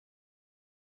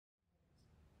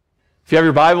If you have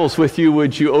your Bibles with you,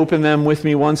 would you open them with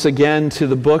me once again to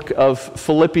the book of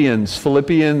Philippians.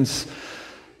 Philippians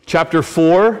chapter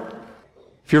 4.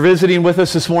 If you're visiting with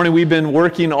us this morning, we've been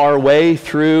working our way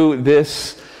through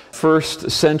this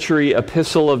first century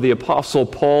epistle of the Apostle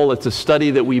Paul. It's a study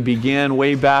that we began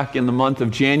way back in the month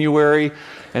of January,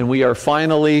 and we are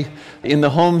finally in the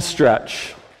home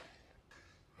stretch.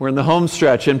 We're in the home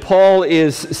stretch, and Paul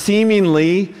is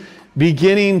seemingly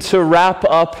beginning to wrap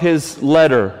up his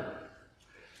letter.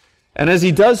 And as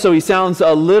he does so, he sounds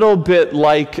a little bit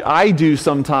like I do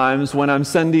sometimes when I'm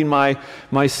sending my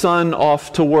son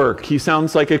off to work. He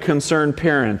sounds like a concerned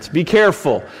parent. Be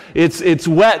careful. It's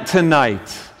wet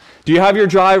tonight. Do you have your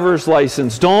driver's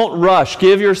license? Don't rush.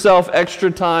 Give yourself extra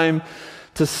time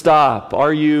to stop.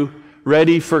 Are you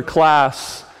ready for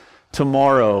class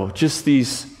tomorrow? Just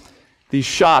these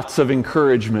shots of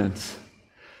encouragement.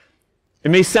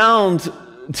 It may sound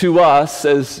to us,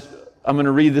 as I'm going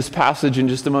to read this passage in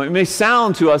just a moment, it may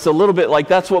sound to us a little bit like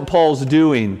that's what Paul's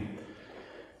doing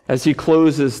as he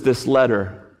closes this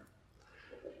letter.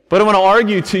 But I want to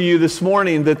argue to you this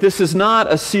morning that this is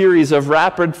not a series of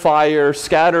rapid-fire,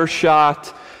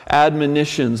 scattershot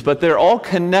admonitions, but they're all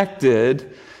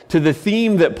connected to the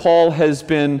theme that Paul has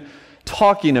been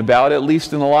talking about, at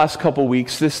least in the last couple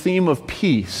weeks, this theme of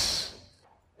peace.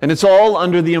 And it's all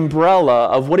under the umbrella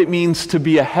of what it means to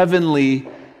be a heavenly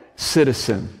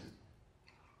citizen.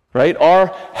 Right?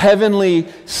 Our heavenly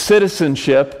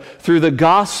citizenship through the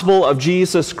gospel of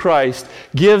Jesus Christ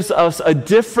gives us a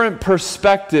different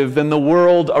perspective than the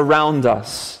world around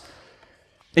us.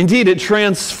 Indeed, it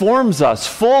transforms us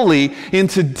fully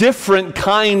into different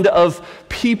kind of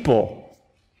people.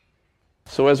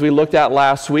 So as we looked at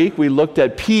last week, we looked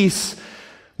at peace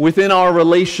within our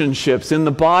relationships in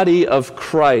the body of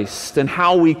Christ and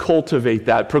how we cultivate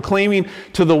that, proclaiming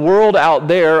to the world out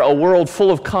there, a world full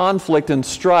of conflict and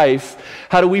strife,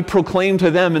 how do we proclaim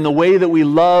to them in the way that we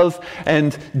love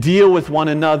and deal with one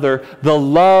another the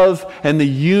love and the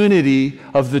unity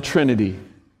of the Trinity?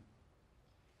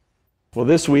 Well,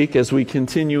 this week, as we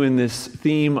continue in this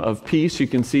theme of peace, you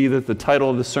can see that the title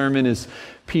of the sermon is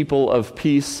People of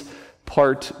Peace,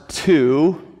 Part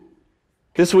 2.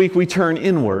 This week we turn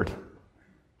inward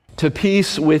to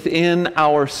peace within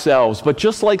ourselves. But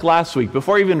just like last week,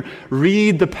 before I even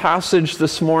read the passage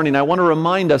this morning, I want to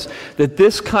remind us that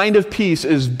this kind of peace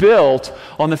is built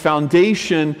on the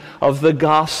foundation of the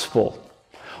gospel,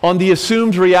 on the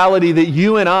assumed reality that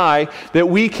you and I, that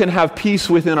we can have peace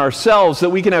within ourselves, that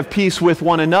we can have peace with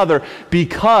one another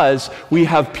because we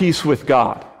have peace with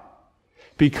God,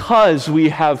 because we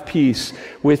have peace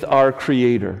with our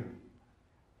Creator.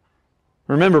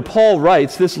 Remember, Paul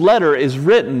writes, this letter is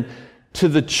written to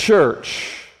the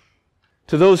church,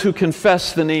 to those who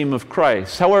confess the name of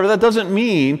Christ. However, that doesn't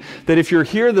mean that if you're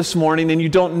here this morning and you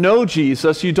don't know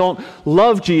Jesus, you don't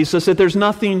love Jesus, that there's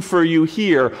nothing for you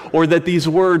here, or that these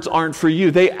words aren't for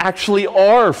you. They actually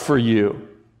are for you.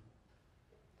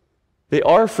 They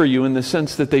are for you in the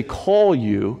sense that they call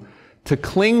you to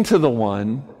cling to the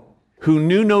one who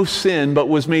knew no sin, but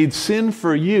was made sin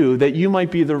for you, that you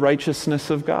might be the righteousness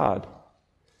of God.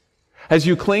 As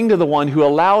you cling to the one who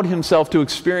allowed himself to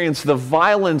experience the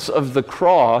violence of the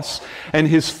cross and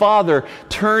his Father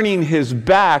turning his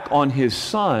back on his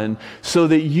Son so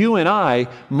that you and I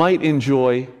might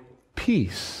enjoy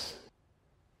peace.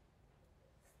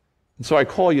 And so I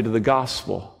call you to the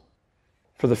gospel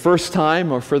for the first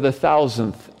time or for the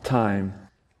 1,000th time.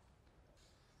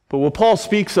 But what Paul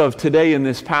speaks of today in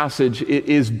this passage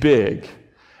is big.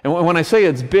 And when I say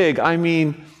it's big, I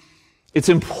mean it's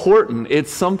important.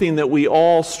 It's something that we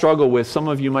all struggle with. Some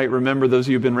of you might remember, those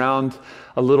of you who've been around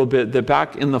a little bit, that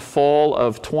back in the fall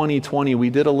of 2020, we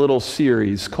did a little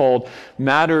series called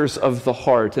Matters of the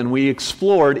Heart. And we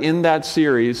explored in that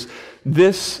series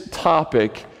this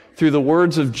topic through the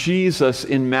words of Jesus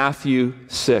in Matthew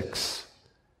 6,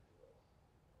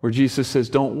 where Jesus says,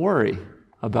 don't worry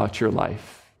about your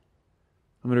life.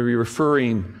 I'm going to be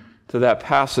referring to that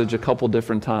passage a couple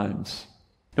different times.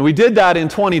 And we did that in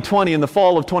 2020, in the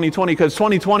fall of 2020, because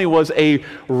 2020 was a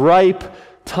ripe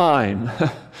time.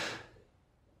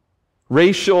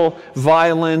 Racial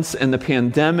violence and the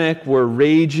pandemic were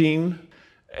raging.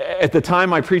 At the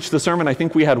time I preached the sermon, I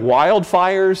think we had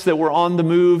wildfires that were on the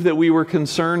move that we were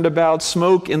concerned about,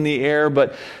 smoke in the air,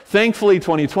 but thankfully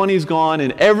 2020 is gone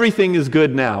and everything is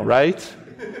good now, right?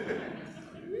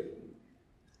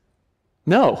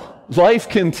 No, life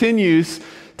continues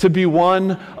to be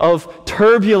one of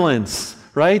turbulence,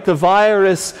 right? The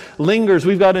virus lingers.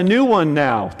 We've got a new one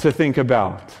now to think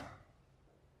about.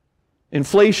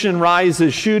 Inflation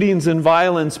rises, shootings and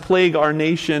violence plague our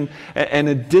nation, and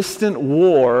a distant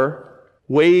war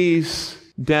weighs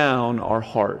down our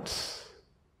hearts.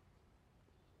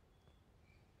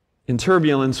 In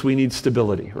turbulence, we need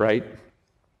stability, right?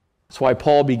 That's why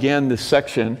Paul began this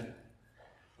section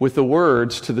with the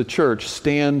words to the church,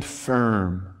 stand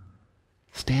firm.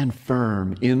 Stand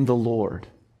firm in the Lord.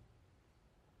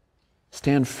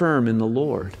 Stand firm in the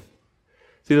Lord.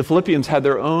 See, the Philippians had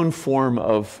their own form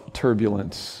of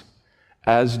turbulence,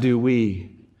 as do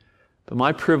we. But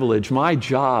my privilege, my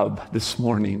job this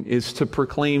morning is to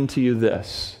proclaim to you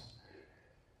this,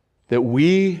 that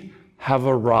we have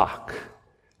a rock,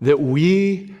 that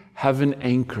we have an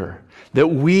anchor, that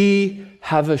we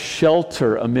have a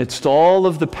shelter amidst all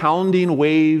of the pounding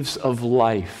waves of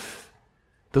life.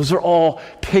 Those are all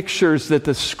pictures that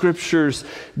the Scriptures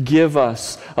give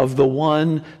us of the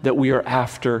one that we are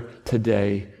after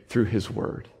today through His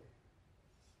Word.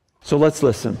 So let's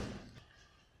listen.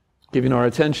 Giving our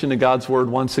attention to God's Word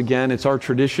once again. It's our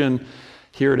tradition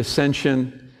here at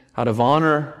Ascension, out of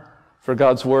honor for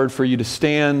God's Word, for you to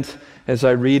stand as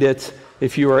I read it.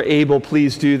 If you are able,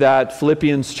 please do that.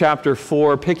 Philippians chapter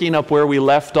 4, picking up where we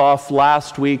left off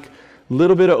last week. A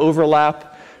little bit of overlap.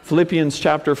 Philippians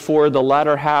chapter 4, the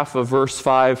latter half of verse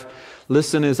 5.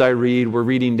 Listen as I read. We're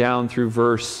reading down through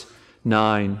verse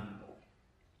 9.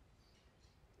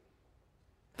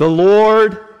 The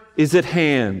Lord is at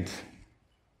hand.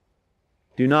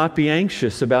 Do not be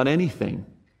anxious about anything,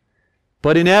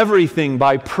 but in everything,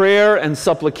 by prayer and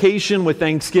supplication with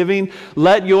thanksgiving,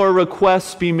 let your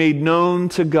requests be made known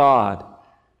to God.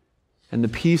 And the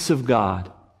peace of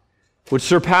God, which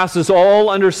surpasses all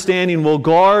understanding, will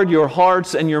guard your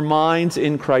hearts and your minds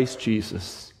in Christ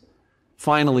Jesus.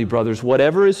 Finally, brothers,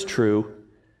 whatever is true,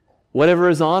 whatever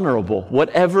is honorable,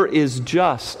 whatever is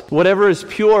just, whatever is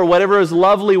pure, whatever is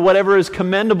lovely, whatever is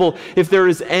commendable, if there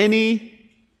is any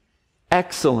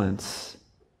excellence,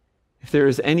 if there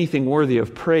is anything worthy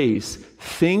of praise,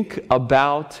 think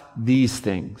about these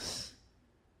things.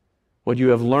 What you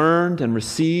have learned and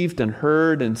received and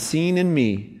heard and seen in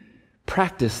me,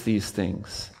 practice these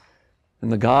things, and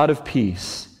the God of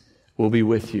peace will be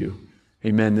with you.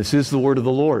 Amen. This is the word of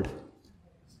the Lord.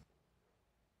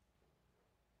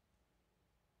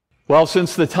 Well,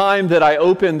 since the time that I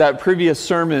opened that previous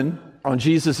sermon on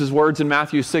Jesus' words in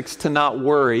Matthew 6 to not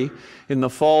worry in the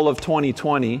fall of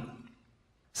 2020,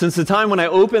 since the time when I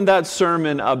opened that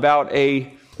sermon about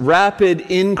a rapid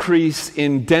increase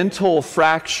in dental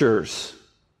fractures,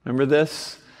 remember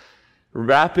this?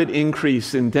 Rapid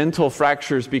increase in dental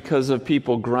fractures because of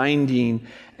people grinding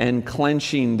and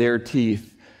clenching their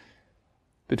teeth.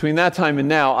 Between that time and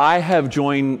now, I have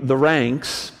joined the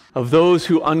ranks of those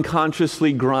who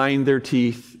unconsciously grind their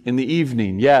teeth in the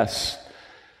evening. Yes,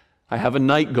 I have a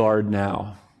night guard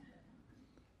now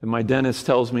that my dentist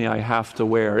tells me I have to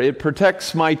wear. It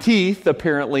protects my teeth,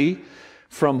 apparently,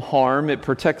 from harm. It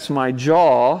protects my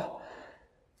jaw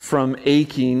from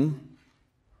aching.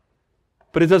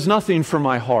 But it does nothing for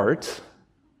my heart.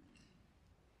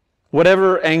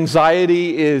 Whatever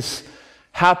anxiety is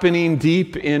happening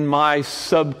deep in my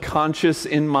subconscious,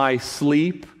 in my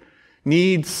sleep,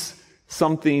 needs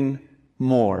something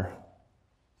more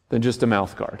than just a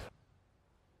mouth guard.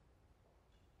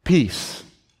 Peace.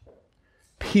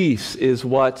 Peace is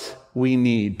what we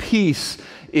need. Peace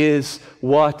is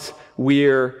what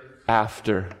we're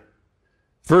after.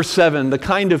 Verse 7, the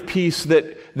kind of peace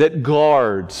that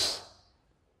guards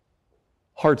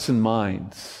hearts and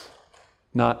minds,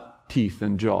 not teeth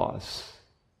and jaws.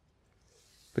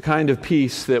 The kind of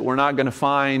peace that we're not going to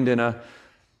find in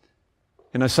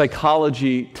a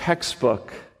psychology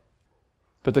textbook,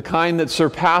 but the kind that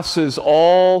surpasses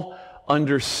all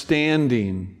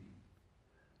understanding.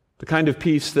 The kind of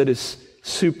peace that is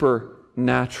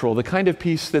supernatural. The kind of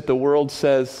peace that the world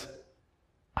says,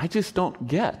 I just don't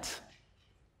get.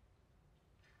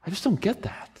 I just don't get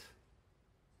that.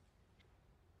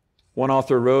 One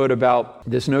author wrote about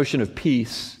this notion of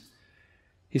peace.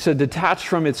 He said, detached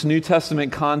from its New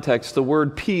Testament context, the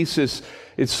word peace is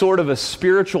sort of a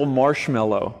spiritual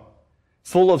marshmallow,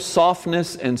 full of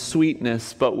softness and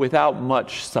sweetness, but without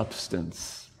much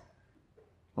substance.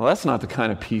 Well, that's not the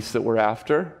kind of peace that we're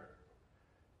after.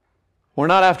 We're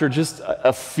not after just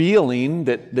a feeling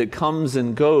that comes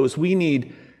and goes. We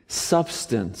need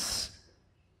substance.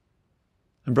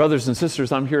 And brothers and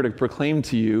sisters, I'm here to proclaim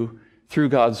to you through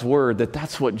God's word that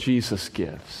that's what Jesus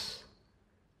gives.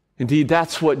 Indeed,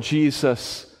 that's what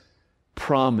Jesus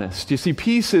promised. You see,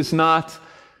 peace is not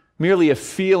merely a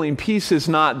feeling. Peace is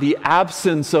not the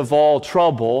absence of all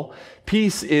trouble.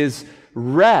 Peace is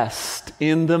rest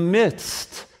in the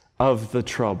midst of the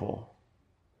trouble.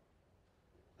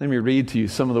 Let me read to you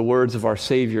some of the words of our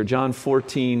Savior. John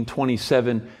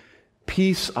 14:27.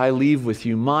 Peace I leave with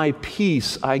you, my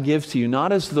peace I give to you.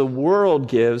 Not as the world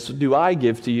gives, do I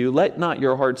give to you. Let not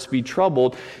your hearts be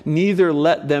troubled, neither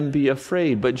let them be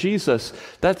afraid. But Jesus,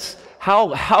 that's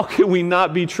how can we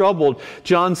not be troubled?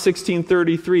 John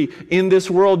 16:33, in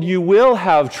this world you will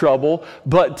have trouble,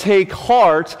 but take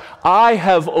heart, I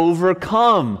have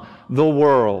overcome the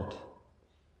world.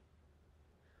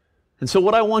 And so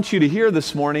what I want you to hear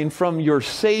this morning from your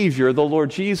Savior, the Lord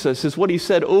Jesus, is what he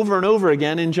said over and over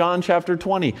again in John chapter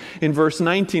 20, in verse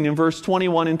 19, in verse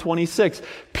 21 and 26.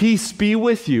 Peace be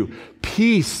with you.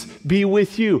 Peace be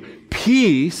with you.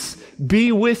 Peace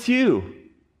be with you.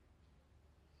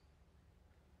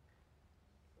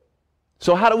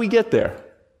 So how do we get there?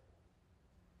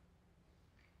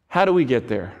 How do we get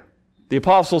there? The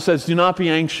apostle says, do not be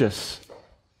anxious.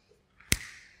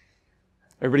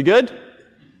 Everybody good?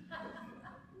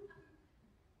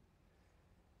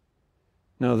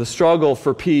 No, the struggle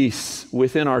for peace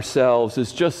within ourselves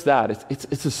is just that.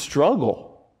 It's a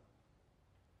struggle.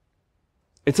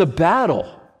 It's a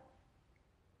battle.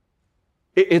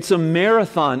 It's a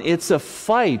marathon. It's a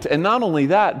fight. And not only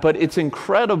that, but it's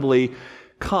incredibly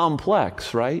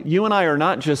complex, right? You and I are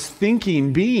not just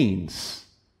thinking beings.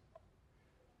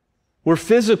 We're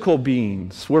physical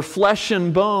beings. We're flesh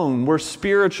and bone. We're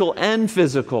spiritual and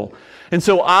physical. And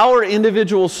so our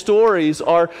individual stories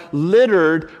are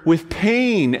littered with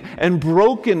pain and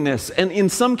brokenness and in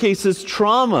some cases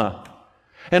trauma.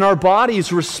 And our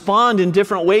bodies respond in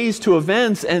different ways to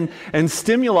events and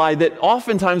stimuli that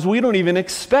oftentimes we don't even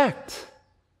expect.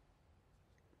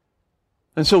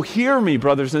 And so hear me,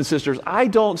 brothers and sisters, I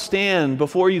don't stand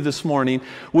before you this morning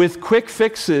with quick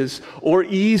fixes or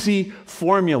easy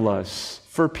formulas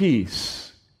for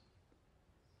peace.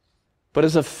 But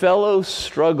as a fellow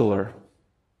struggler,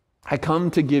 I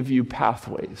come to give you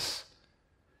pathways,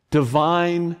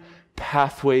 divine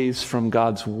pathways from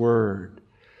God's Word,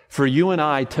 for you and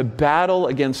I to battle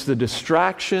against the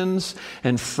distractions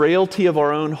and frailty of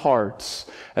our own hearts,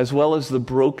 as well as the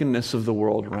brokenness of the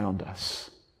world around us.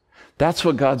 That's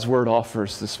what God's Word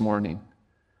offers this morning.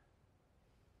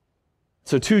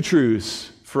 So 2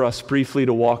 truths for us briefly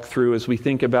to walk through as we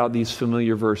think about these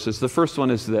familiar verses. The first one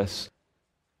is this.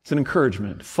 It's an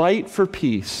encouragement. Fight for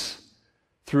peace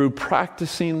through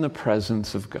practicing the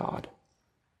presence of God.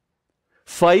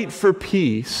 Fight for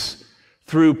peace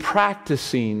through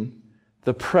practicing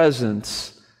the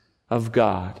presence of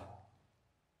God.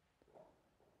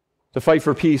 The fight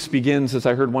for peace begins, as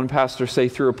I heard one pastor say,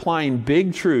 through applying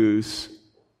big truths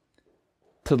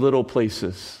to little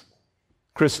places.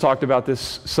 Chris talked about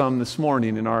this some this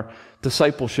morning in our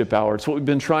discipleship hour. It's what we've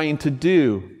been trying to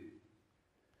do.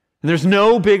 And there's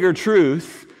no bigger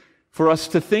truth for us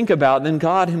to think about than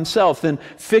God himself, than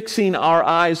fixing our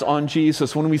eyes on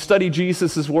Jesus. When we study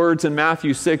Jesus' words in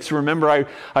Matthew 6, remember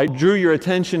I drew your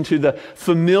attention to the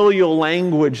familial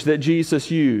language that Jesus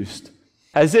used.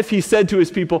 As if he said to his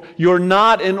people, you're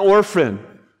not an orphan.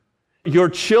 You're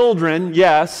children,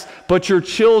 yes, but you're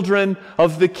children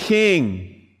of the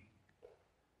King.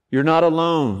 You're not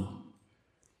alone.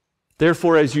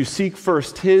 Therefore, as you seek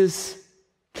first his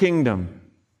kingdom,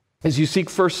 as you seek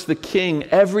first the King,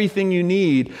 everything you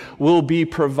need will be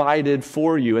provided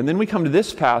for you. And then we come to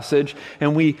this passage,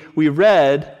 and we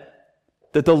read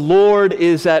that the Lord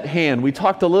is at hand. We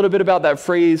talked a little bit about that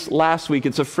phrase last week.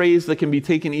 It's a phrase that can be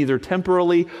taken either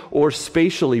temporally or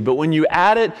spatially. But when you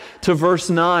add it to verse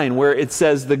 9, where it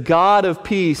says, the God of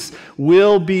peace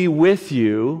will be with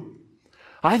you,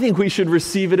 I think we should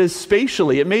receive it as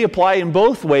spatially. It may apply in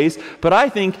both ways, but I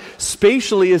think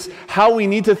spatially is how we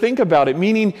need to think about it,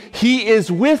 meaning he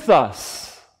is with us.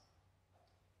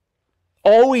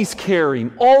 Always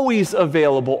caring, always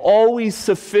available, always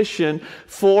sufficient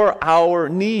for our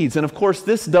needs. And of course,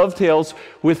 this dovetails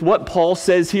with what Paul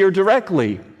says here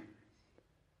directly.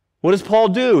 What does Paul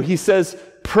do? He says,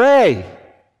 pray.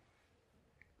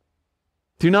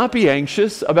 Do not be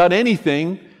anxious about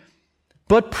anything,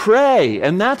 but pray.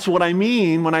 And that's what I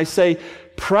mean when I say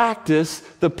practice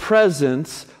the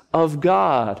presence of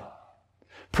God.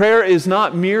 Prayer is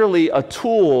not merely a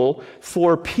tool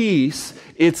for peace,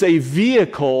 it's a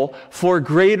vehicle for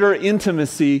greater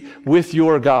intimacy with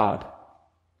your God.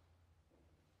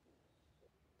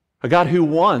 A God who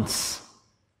wants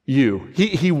you.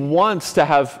 He wants to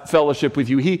have fellowship with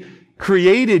you. He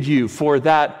created you for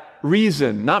that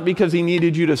reason, not because he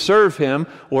needed you to serve him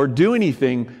or do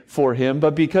anything for him,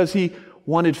 but because he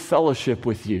wanted fellowship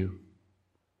with you.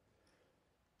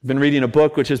 I've been reading a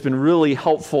book which has been really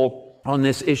helpful on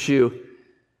this issue.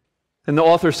 And the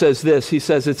author says this, he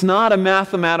says, it's not a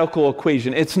mathematical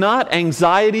equation. It's not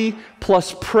anxiety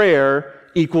plus prayer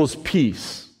equals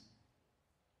peace.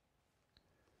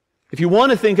 If you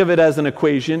want to think of it as an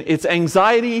equation, it's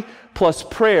anxiety plus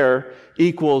prayer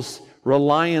equals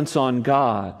reliance on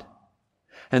God.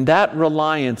 And that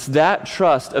reliance, that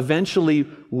trust eventually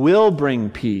will bring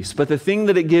peace. But the thing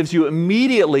that it gives you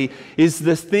immediately is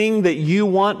the thing that you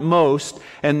want most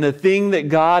and the thing that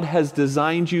God has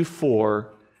designed you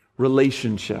for,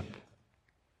 relationship.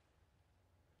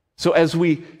 So as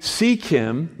we seek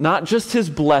Him, not just His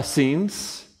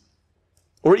blessings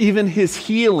or even His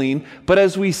healing, but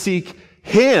as we seek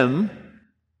Him,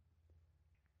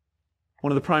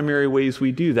 one of the primary ways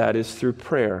we do that is through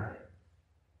prayer.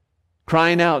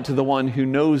 Crying out to the one who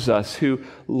knows us, who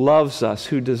loves us,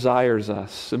 who desires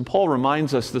us. And Paul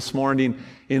reminds us this morning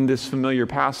in this familiar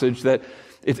passage that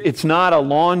it's not a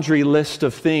laundry list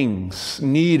of things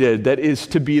needed that is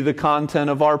to be the content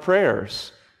of our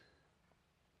prayers.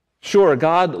 Sure,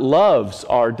 God loves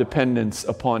our dependence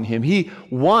upon Him. He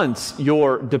wants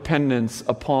your dependence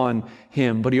upon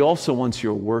Him, but He also wants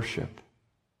your worship.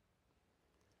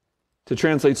 To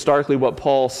translate starkly what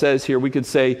Paul says here, we could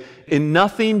say, in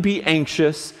nothing be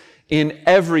anxious, in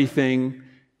everything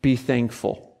be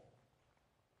thankful.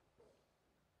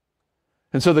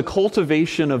 And so the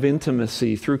cultivation of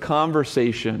intimacy through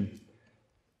conversation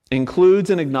includes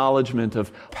an acknowledgement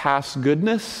of past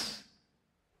goodness,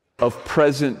 of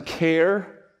present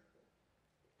care,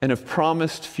 and of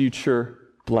promised future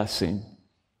blessing.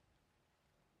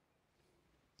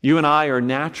 You and I are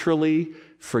naturally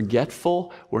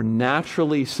forgetful. We're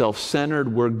naturally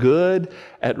self-centered. We're good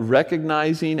at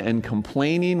recognizing and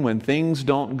complaining when things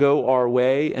don't go our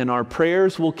way, and our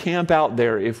prayers will camp out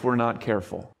there if we're not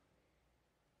careful.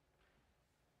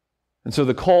 And so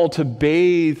the call to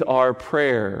bathe our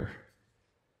prayer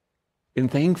in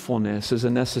thankfulness is a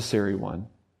necessary one.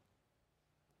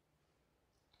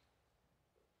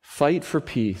 Fight for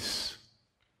peace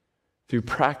through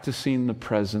practicing the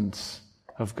presence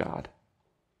of God.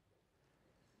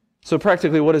 So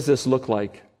practically, what does this look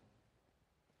like?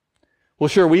 Well,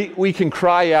 sure, we can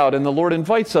cry out, and the Lord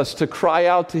invites us to cry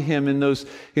out to Him in those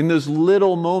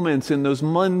little moments, in those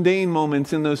mundane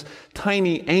moments, in those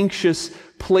tiny anxious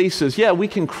places. Yeah, we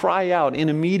can cry out in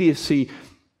immediacy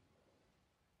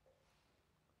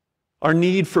our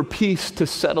need for peace to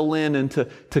settle in and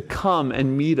to come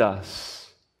and meet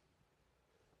us.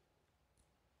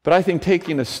 But I think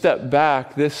taking a step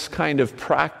back, this kind of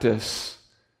practice,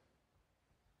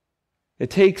 it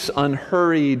takes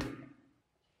unhurried,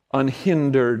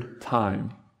 unhindered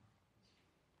time.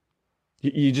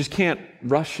 You just can't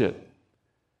rush it.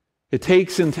 It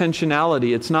takes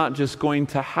intentionality. It's not just going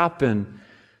to happen.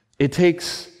 It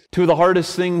takes two of the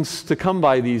hardest things to come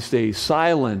by these days,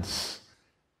 silence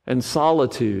and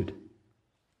solitude.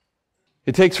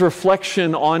 It takes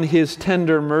reflection on His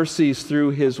tender mercies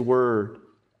through His Word.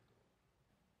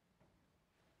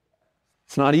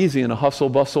 It's not easy in a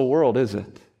hustle-bustle world, is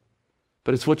it?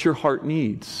 But it's what your heart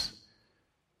needs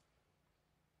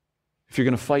if you're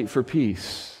going to fight for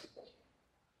peace.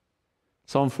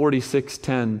 Psalm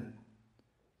 46:10,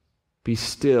 be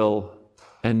still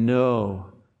and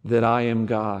know that I am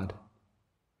God.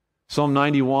 Psalm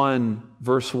 91,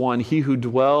 verse 1, he who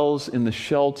dwells in the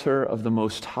shelter of the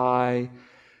Most High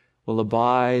will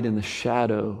abide in the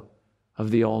shadow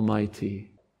of the Almighty.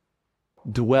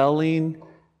 Dwelling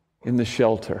in the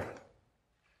shelter.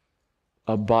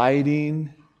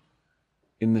 Abiding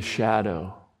in the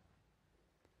shadow.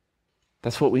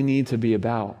 That's what we need to be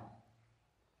about.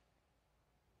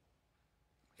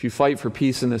 If you fight for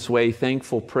peace in this way,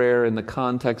 thankful prayer in the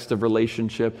context of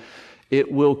relationship,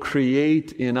 it will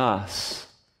create in us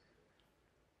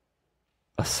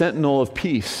a sentinel of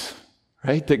peace,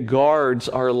 right, that guards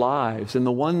our lives. And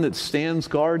the one that stands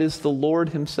guard is the Lord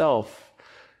Himself.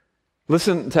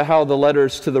 Listen to how the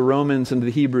letters to the Romans and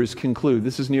the Hebrews conclude.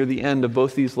 This is near the end of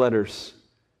both these letters.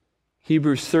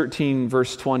 Hebrews 13,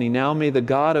 verse 20. Now may the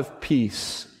God of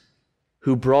peace,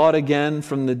 who brought again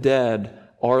from the dead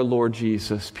our Lord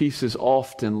Jesus. Peace is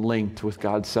often linked with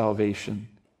God's salvation.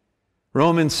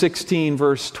 Romans 16,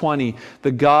 verse 20.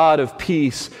 The God of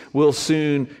peace will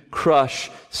soon crush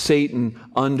Satan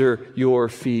under your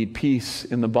feet. Peace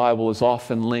in the Bible is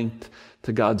often linked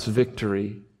to God's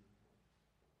victory.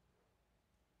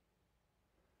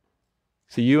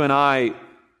 So you and I,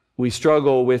 we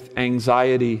struggle with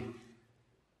anxiety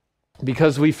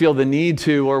because we feel the need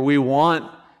to, or we want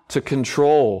to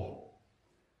control.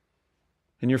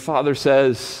 And your Father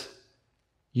says,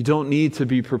 you don't need to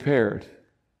be prepared.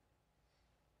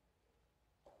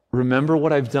 Remember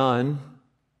what I've done.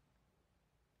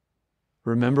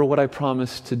 Remember what I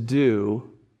promised to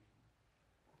do.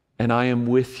 And I am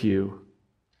with you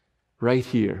right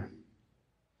here,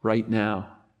 right now.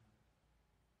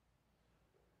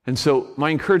 And so my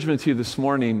encouragement to you this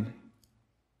morning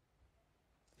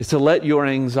is to let your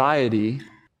anxiety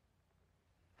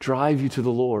drive you to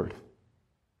the Lord.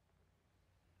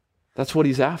 That's what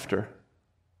he's after.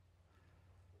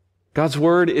 God's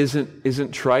word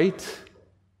isn't trite.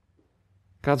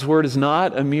 God's word is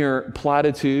not a mere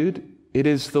platitude. It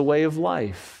is the way of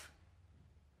life.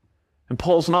 And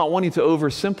Paul's not wanting to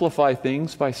oversimplify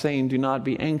things by saying do not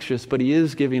be anxious, but he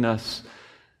is giving us,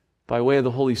 by way of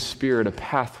the Holy Spirit, a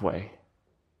pathway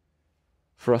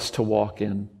for us to walk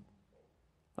in.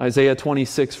 Isaiah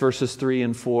 26, verses 3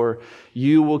 and 4,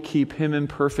 you will keep him in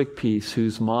perfect peace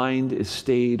whose mind is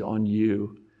stayed on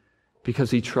you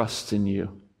because he trusts in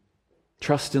you.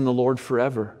 Trust in the Lord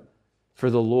forever, for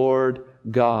the Lord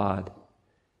God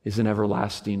is an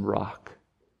everlasting rock.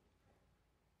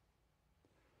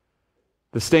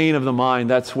 The staying of the mind,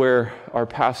 that's where our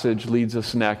passage leads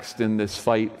us next in this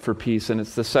fight for peace. And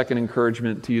it's the second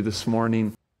encouragement to you this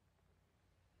morning.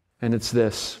 And it's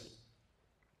this: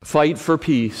 fight for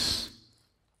peace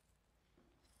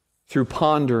through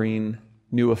pondering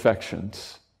new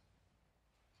affections.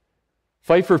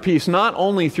 Fight for peace not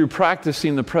only through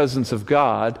practicing the presence of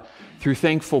God, through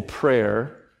thankful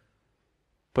prayer,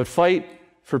 but fight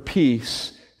for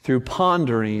peace through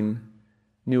pondering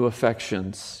new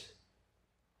affections.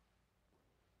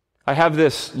 I have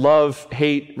this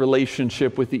love-hate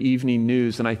relationship with the evening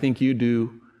news, and I think you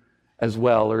do as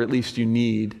well, or at least you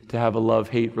need to have a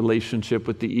love-hate relationship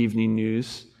with the evening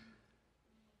news.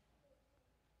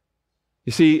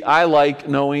 You see, I like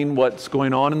knowing what's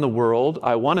going on in the world.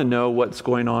 I want to know what's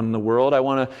going on in the world. I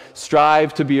want to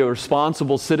strive to be a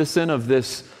responsible citizen of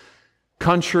this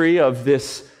country, of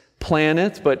this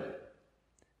planet. But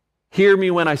hear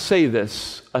me when I say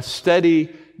this: a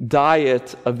steady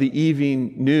diet of the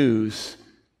evening news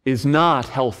is not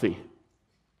healthy.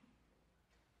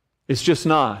 It's just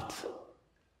not.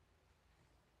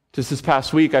 Just this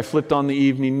past week, I flipped on the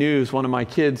evening news. One of my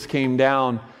kids came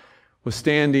down, was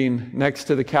standing next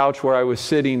to the couch where I was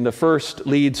sitting. The first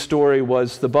lead story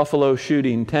was the Buffalo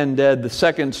shooting, 10 dead. The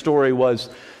second story was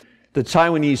the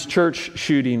Taiwanese church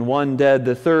shooting, 1 dead.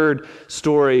 The third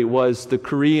story was the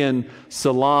Korean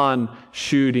salon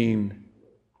shooting.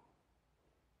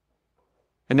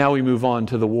 And now we move on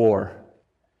to the war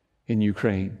in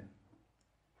Ukraine.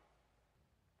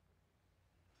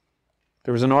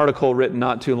 There was an article written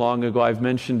not too long ago, I've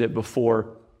mentioned it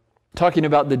before, talking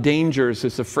about the dangers,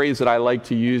 it's a phrase that I like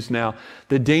to use now,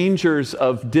 the dangers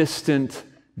of distant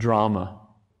drama.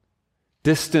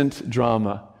 Distant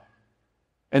drama.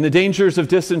 And the dangers of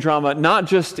distant drama, not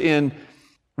just in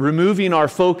removing our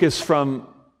focus from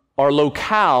our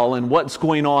locale and what's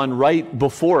going on right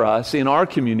before us in our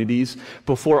communities,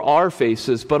 before our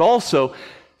faces, but also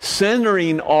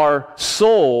centering our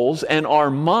souls and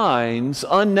our minds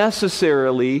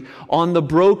unnecessarily on the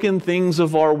broken things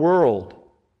of our world.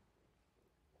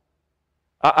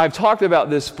 I've talked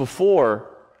about this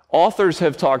before. Authors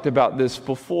have talked about this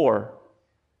before.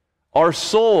 Our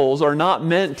souls are not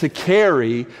meant to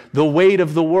carry the weight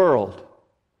of the world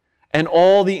and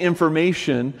all the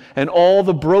information and all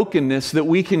the brokenness that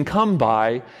we can come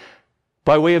by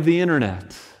way of the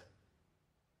internet.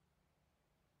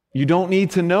 You don't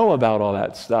need to know about all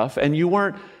that stuff, and you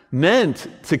weren't meant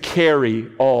to carry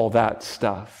all that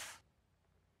stuff.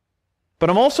 But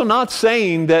I'm also not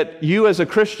saying that you as a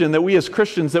Christian, that we as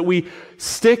Christians, that we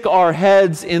stick our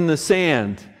heads in the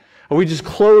sand, or we just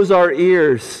close our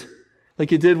ears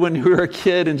like you did when you were a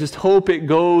kid and just hope it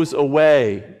goes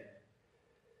away.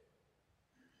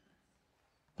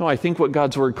 No, I think what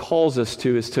God's Word calls us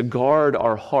to is to guard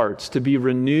our hearts, to be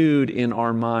renewed in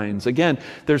our minds. Again,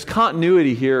 there's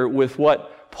continuity here with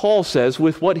what Paul says,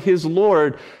 with what his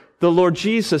Lord, the Lord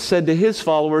Jesus, said to his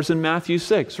followers in Matthew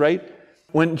 6, right?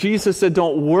 When Jesus said,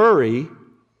 don't worry,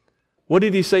 what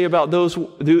did he say about those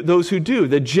who do?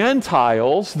 The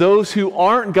Gentiles, those who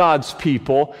aren't God's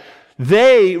people,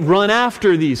 they run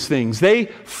after these things. They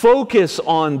focus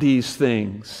on these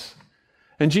things.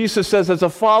 And Jesus says, as a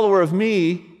follower of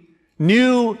me,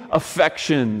 new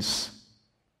affections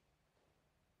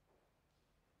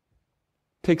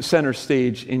take center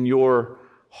stage in your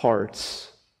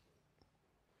hearts.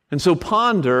 And so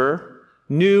ponder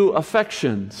new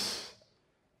affections.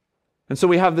 And so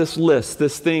we have this list,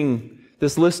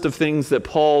 this list of things that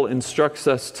Paul instructs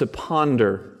us to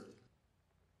ponder.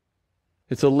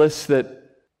 It's a list that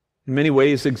in many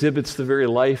ways exhibits the very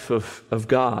life of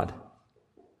God.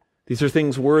 These are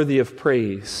things worthy of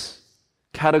praise,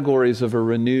 categories of a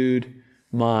renewed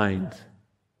mind.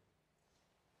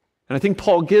 And I think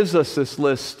Paul gives us this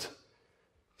list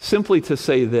simply to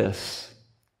say this: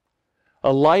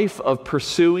 a life of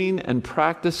pursuing and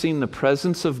practicing the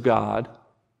presence of God,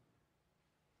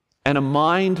 and a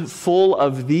mind full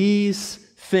of these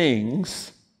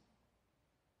things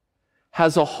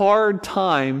has a hard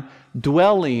time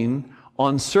dwelling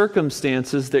on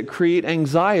circumstances that create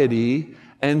anxiety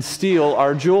and steal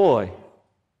our joy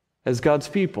as God's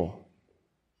people.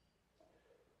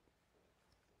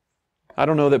 I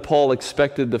don't know that Paul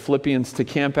expected the Philippians to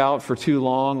camp out for too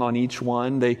long on each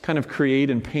one. They kind of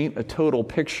create and paint a total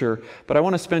picture, but I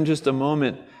want to spend just a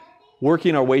moment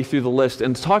working our way through the list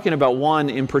and talking about one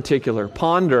in particular.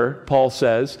 Ponder, Paul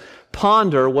says,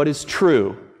 ponder what is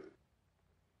true.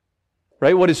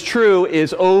 Right? What is true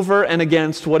is over and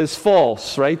against what is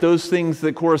false, right? Those things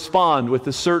that correspond with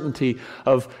the certainty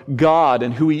of God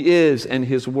and who He is and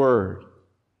His Word.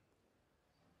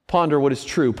 Ponder what is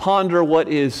true. Ponder what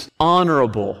is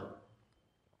honorable.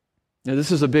 Now,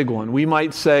 this is a big one. We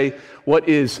might say what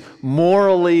is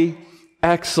morally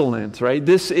excellent, right?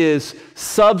 This is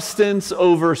substance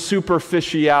over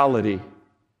superficiality.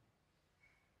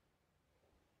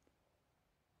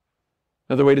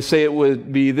 Another way to say it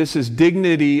would be this is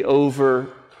dignity over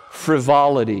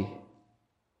frivolity.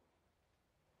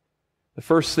 The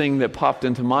first thing that popped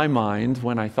into my mind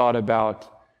when I thought about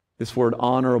this word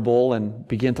honorable and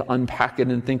began to unpack it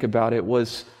and think about it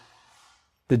was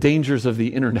the dangers of the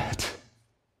internet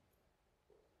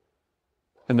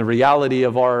and the reality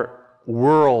of our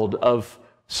world of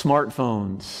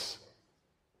smartphones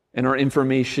and our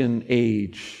information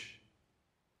age.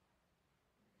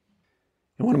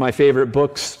 And one of my favorite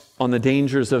books on the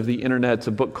dangers of the internet is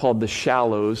a book called The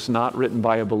Shallows, not written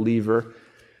by a believer.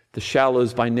 The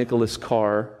Shallows by Nicholas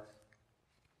Carr.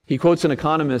 He quotes an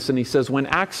economist and he says, when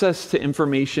access to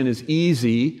information is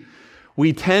easy,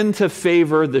 we tend to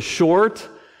favor the short,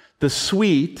 the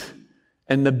sweet,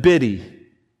 and the bitty.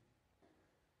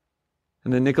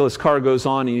 And then Nicholas Carr goes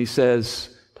on and he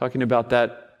says, talking about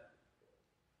that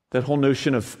whole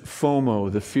notion of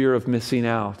FOMO, the fear of missing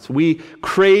out. We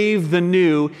crave the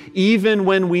new even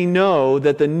when we know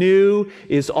that the new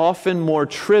is often more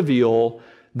trivial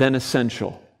than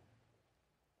essential.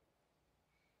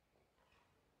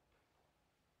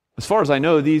 As far as I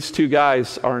know, these two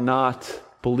guys are not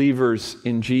believers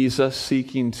in Jesus,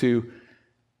 seeking to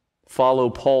follow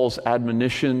Paul's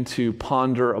admonition to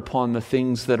ponder upon the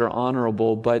things that are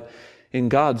honorable, but in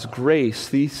God's grace,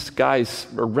 these guys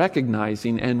are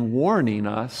recognizing and warning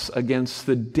us against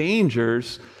the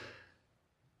dangers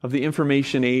of the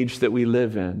information age that we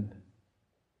live in.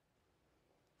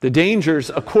 The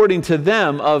dangers, according to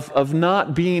them, of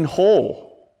not being whole.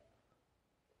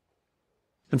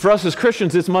 And for us as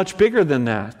Christians, it's much bigger than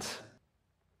that.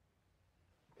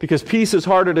 Because peace is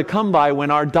harder to come by when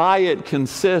our diet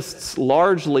consists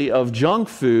largely of junk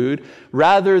food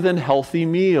rather than healthy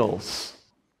meals.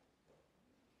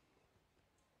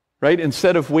 Right?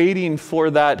 Instead of waiting for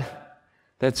that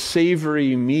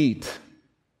savory meat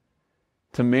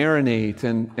to marinate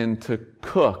and to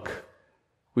cook,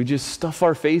 we just stuff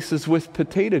our faces with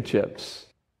potato chips.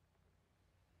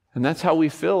 And that's how we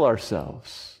fill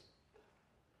ourselves.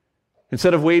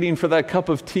 Instead of waiting for that cup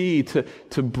of tea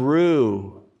to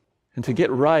brew and to get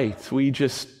right, we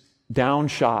just down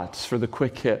shots for the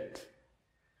quick hit.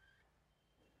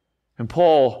 And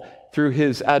Paul, through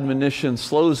his admonition,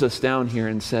 slows us down here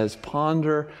and says,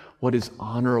 ponder what is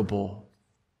honorable.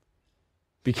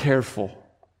 Be careful.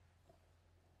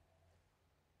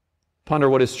 Ponder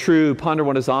what is true, ponder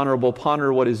what is honorable,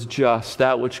 ponder what is just,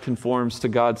 that which conforms to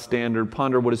God's standard.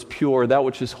 Ponder what is pure, that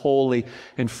which is holy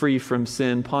and free from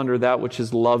sin. Ponder that which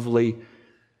is lovely.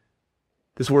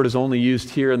 This word is only used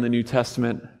here in the New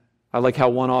Testament. I like how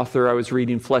one author I was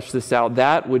reading fleshed this out.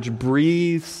 That which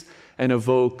breathes and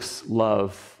evokes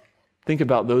love. Think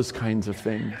about those kinds of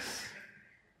things.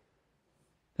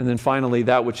 And then finally,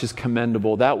 that which is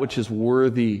commendable, that which is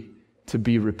worthy to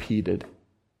be repeated.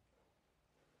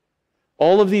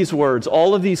 All of these words,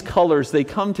 all of these colors, they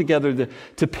come together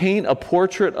to paint a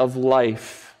portrait of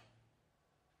life,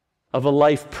 of a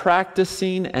life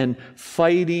practicing and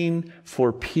fighting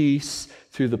for peace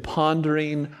through the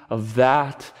pondering of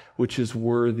that which is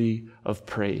worthy of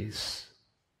praise.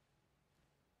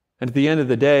 And at the end of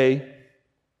the day,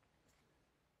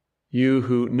 you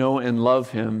who know and love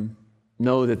Him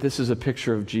know that this is a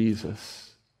picture of Jesus.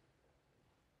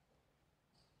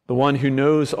 The one who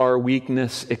knows our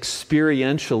weakness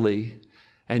experientially,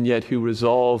 and yet who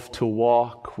resolved to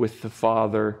walk with the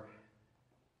Father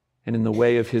and in the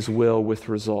way of His will with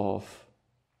resolve.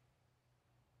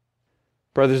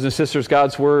 Brothers and sisters,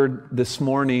 God's Word this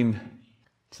morning,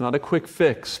 it's not a quick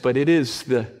fix, but it is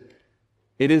the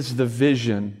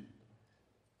vision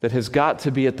that has got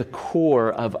to be at the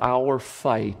core of our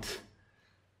fight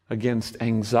against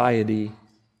anxiety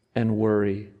and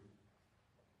worry.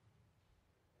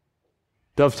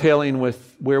 Dovetailing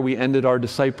with where we ended our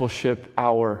discipleship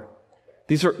hour,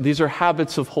 these are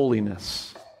habits of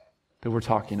holiness that we're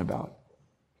talking about.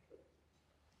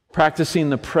 Practicing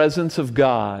the presence of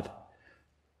God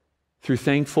through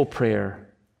thankful prayer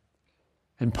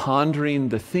and pondering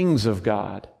the things of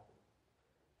God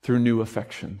through new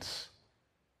affections.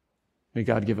 May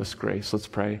God give us grace. Let's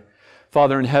pray.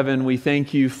 Father in heaven, we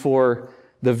thank you for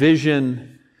the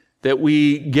vision that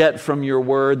we get from your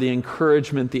word, the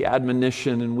encouragement, the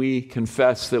admonition, and we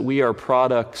confess that we are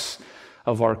products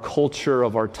of our culture,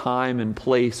 of our time and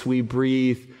place. We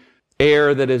breathe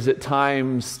air that is at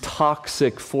times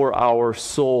toxic for our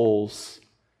souls.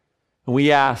 And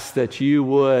we ask that you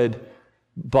would,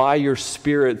 by your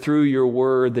Spirit, through your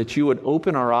word, that you would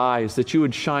open our eyes, that you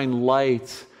would shine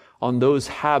light on those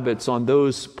habits, on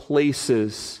those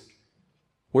places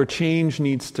where change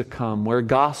needs to come, where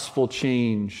gospel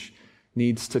change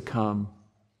needs to come.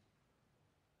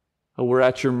 Oh, we're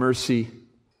at your mercy,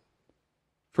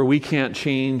 for we can't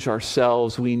change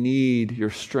ourselves. We need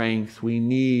your strength. We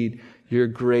need your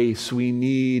grace. We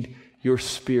need your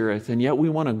Spirit. And yet we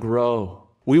want to grow.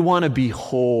 We want to be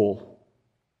whole.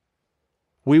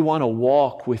 We want to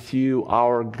walk with you,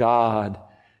 our God,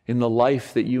 in the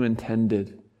life that you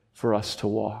intended for us to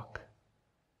walk.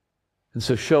 And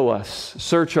so show us,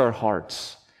 search our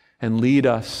hearts, and lead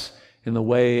us in the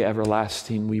way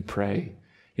everlasting, we pray.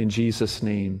 In Jesus'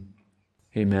 name,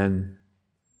 amen.